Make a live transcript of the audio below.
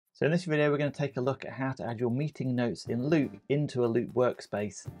So in this video, we're going to take a look at how to add your meeting notes in Loop into a Loop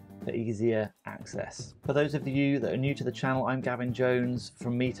workspace for easier access. For those of you that are new to the channel, I'm Gavin Jones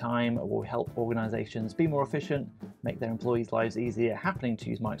from MeTime, where we help organizations be more efficient, make their employees' lives easier, happening to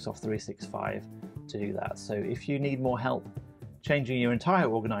use Microsoft 365 to do that. So if you need more help changing your entire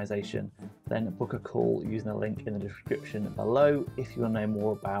organization, then book a call using the link in the description below if you want to know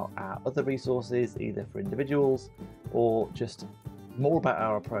more about our other resources, either for individuals or just more about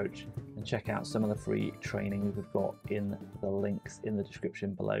our approach, and check out some of the free training we've got in the links in the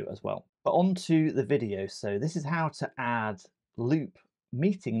description below as well. But on to the video. So this is how to add Loop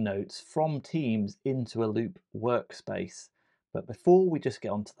meeting notes from Teams into a Loop workspace. But before we just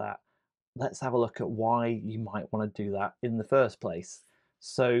get onto that, let's have a look at why you might want to do that in the first place.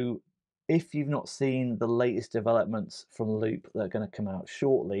 So if you've not seen the latest developments from Loop that are going to come out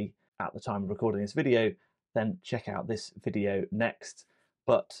shortly at the time of recording this video, then check out this video next.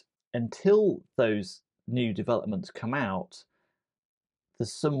 But until those new developments come out,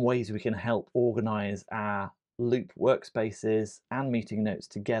 there's some ways we can help organize our Loop workspaces and meeting notes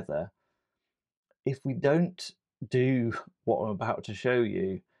together. If we don't do what I'm about to show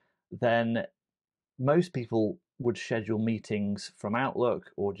you, then most people would schedule meetings from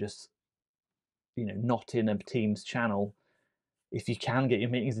Outlook or just, not in a Teams channel. If you can get your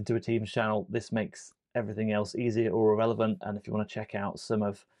meetings into a Teams channel, this makes everything else easier or irrelevant. And if you want to check out some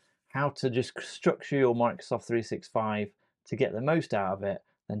of how to just structure your Microsoft 365 to get the most out of it,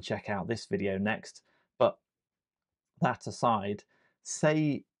 then check out this video next. But that aside,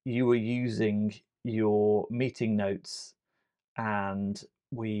 say you were using your meeting notes and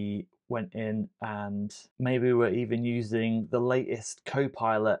we went in and maybe we're even using the latest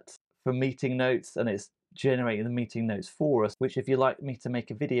Copilot for meeting notes, and it's generating the meeting notes for us, which if you'd like me to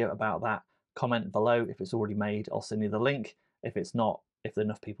make a video about that, comment below. If it's already made, I'll send you the link. If it's not, if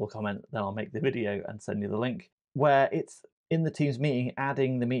enough people comment, then I'll make the video and send you the link, where it's in the Teams meeting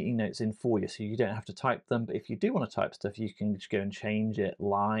adding the meeting notes in for you, so you don't have to type them. But if you do want to type stuff, you can just go and change it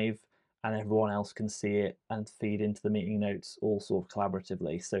live and everyone else can see it and feed into the meeting notes all sort of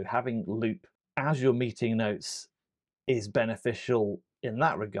collaboratively. So having Loop as your meeting notes is beneficial in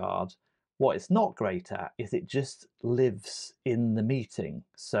that regard. What it's not great at is it just lives in the meeting.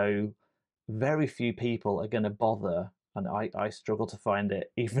 So very few people are going to bother, and I struggle to find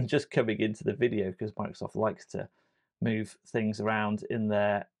it even just coming into the video, because Microsoft likes to move things around in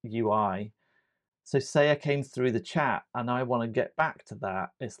their UI. So say I came through the chat and I want to get back to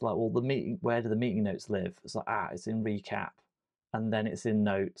that. It's like, well, the meeting, where do the meeting notes live? It's like, it's in recap, and then it's in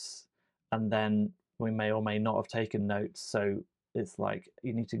notes, and then we may or may not have taken notes. So it's like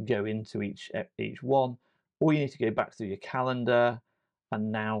you need to go into each one, or you need to go back through your calendar, and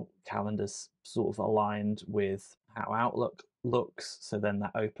now calendar's sort of aligned with how Outlook looks. So then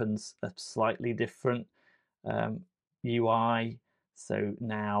that opens a slightly different UI. So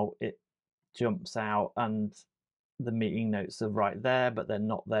now it jumps out and the meeting notes are right there, but they're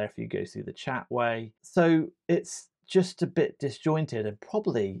not there if you go through the chat way. So it's just a bit disjointed, and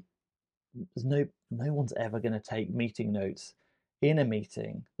probably no one's ever going to take meeting notes in a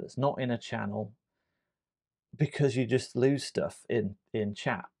meeting that's not in a channel, because you just lose stuff in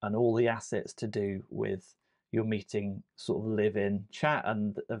chat, and all the assets to do with your meeting sort of live in chat,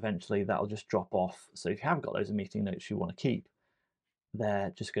 and eventually that'll just drop off. So if you have got loads of meeting notes you want to keep,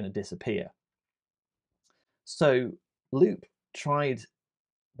 they're just going to disappear. So Loop tried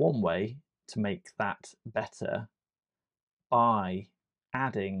one way to make that better by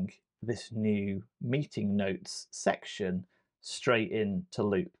adding this new meeting notes section straight into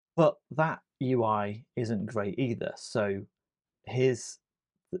Loop. But that UI isn't great either. So it's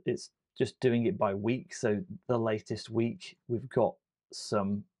just doing it by week. So the latest week we've got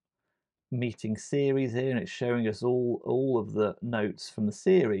some meeting series here, and it's showing us all of the notes from the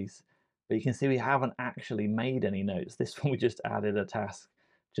series. But you can see we haven't actually made any notes. This one we just added a task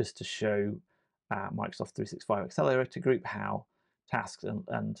just to show Microsoft 365 Accelerator Group how tasks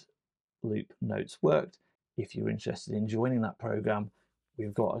and Loop notes worked. If you're interested in joining that program,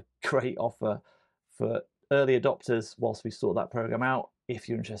 we've got a great offer for early adopters whilst we sort that program out. If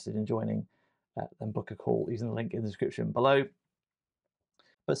you're interested in joining, then book a call using the link in the description below.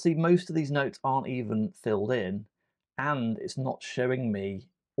 But see, most of these notes aren't even filled in, and it's not showing me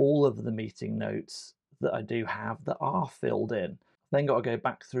all of the meeting notes that I do have that are filled in. Then got to go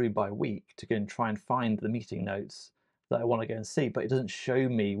back through by week to go and try and find the meeting notes that I want to go and see, but it doesn't show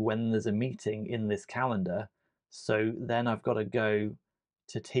me when there's a meeting in this calendar. So then I've got to go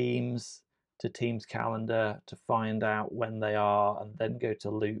to Teams calendar to find out when they are, and then go to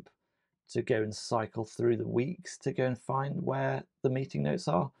Loop to go and cycle through the weeks to go and find where the meeting notes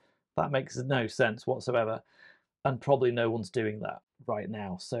are. That makes no sense whatsoever. And probably no one's doing that right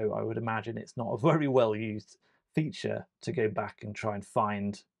now. So I would imagine it's not a very well used feature to go back and try and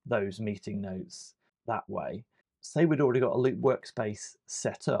find those meeting notes that way. Say we'd already got a Loop workspace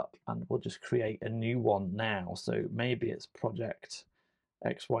set up, and we'll just create a new one now. So maybe it's project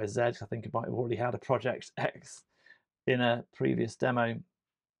XYZ. I think it might have already had a project X in a previous demo.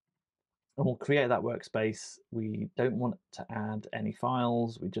 And we'll create that workspace. We don't want to add any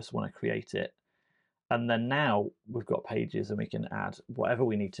files. We just want to create it. And then now we've got pages, and we can add whatever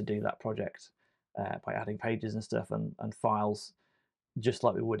we need to do that project by adding pages and stuff and files, just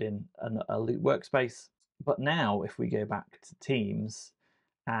like we would in a Loop workspace. But now if we go back to Teams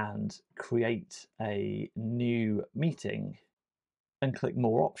and create a new meeting and click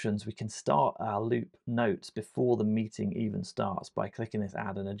more options, we can start our Loop notes before the meeting even starts by clicking this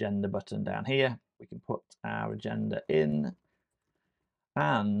add an agenda button down here. We can put our agenda in,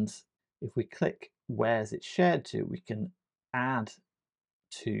 and if we click where's it shared to, we can add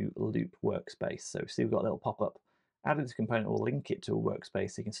to Loop workspace. So see, we've got a little pop-up. Adding this component will link it to a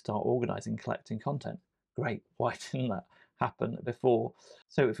workspace so you can start organizing, collecting content. Great, why didn't that happen before?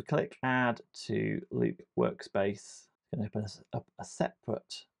 So if we click add to Loop workspace, we can open a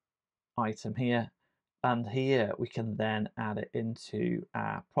separate item here, and here we can then add it into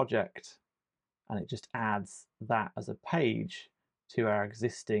our project, and it just adds that as a page to our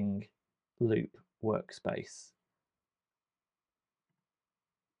existing Loop workspace.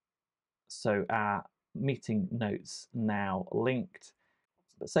 So our meeting notes now linked.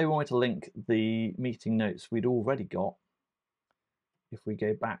 But say we wanted to link the meeting notes we'd already got. If we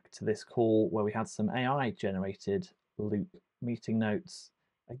go back to this call where we had some AI generated Loop meeting notes,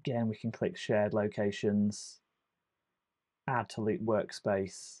 again, we can click shared locations, add to Loop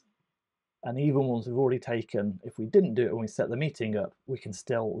workspace, and even ones we've already taken, if we didn't do it when we set the meeting up, we can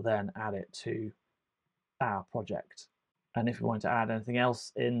still then add it to our project. And if we want to add anything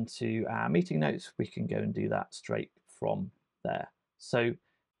else into our meeting notes, we can go and do that straight from there. So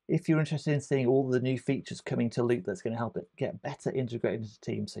if you're interested in seeing all the new features coming to Loop that's going to help it get better integrated into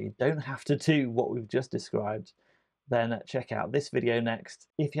Teams so you don't have to do what we've just described, then check out this video next.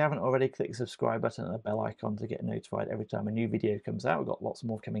 If you haven't already, click the subscribe button and the bell icon to get notified every time a new video comes out. We've got lots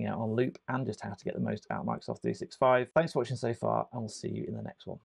more coming out on Loop and just how to get the most out of Microsoft 365. Thanks for watching so far, and we'll see you in the next one.